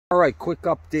All right, quick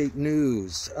update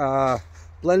news.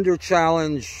 Blender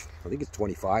Challenge, I think it's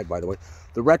 25 by the way.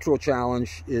 The Retro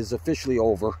Challenge is officially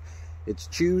over. It's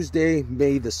Tuesday,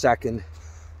 May the 2nd.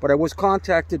 But I was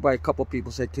contacted by a couple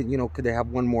people, said, could they have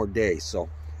one more day? So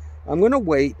I'm going to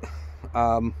wait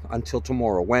until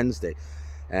tomorrow, Wednesday.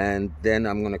 And then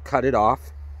I'm going to cut it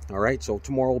off. All right, so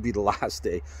tomorrow will be the last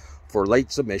day for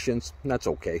late submissions. That's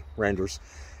okay, renders.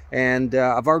 And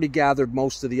I've already gathered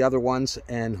most of the other ones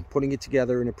and putting it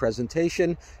together in a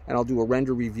presentation, and I'll do a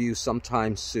render review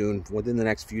sometime soon within the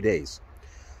next few days.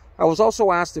 I was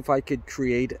also asked if I could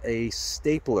create a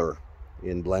stapler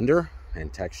in Blender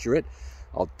and texture it.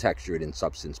 I'll texture it in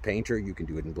Substance Painter. You can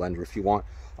do it in Blender if you want.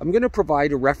 I'm going to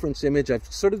provide a reference image. I've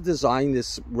sort of designed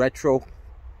this retro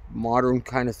modern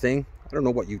kind of thing. I don't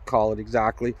know what you'd call it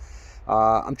exactly.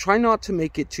 I'm trying not to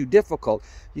make it too difficult.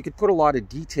 You could put a lot of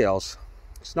details.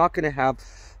 It's not going to have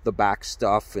the back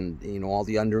stuff and all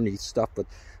the underneath stuff, but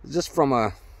just from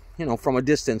a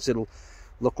distance it'll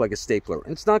look like a stapler.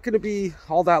 And it's not going to be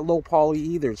all that low poly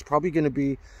either. It's probably going to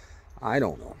be, I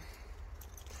don't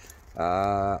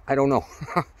know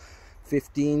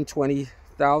 15,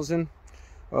 20,000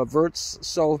 verts.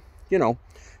 So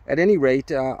at any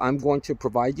rate, I'm going to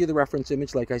provide you the reference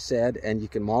image like I said, and you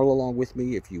can model along with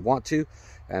me if you want to,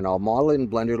 and I'll model it in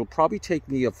Blender. It'll probably take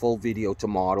me a full video to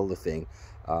model the thing.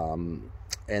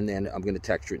 And then I'm going to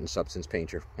texture it in Substance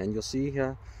Painter, and you'll see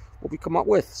what we come up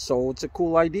with. So it's a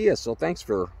cool idea. So thanks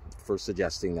for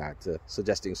suggesting that,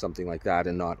 suggesting something like that,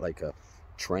 and not like a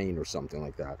train or something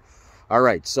like that. All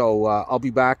right, so I'll be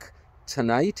back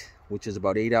tonight, which is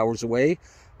about 8 hours away,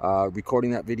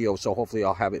 recording that video. So hopefully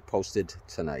I'll have it posted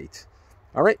tonight.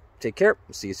 All right, take care.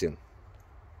 See you soon.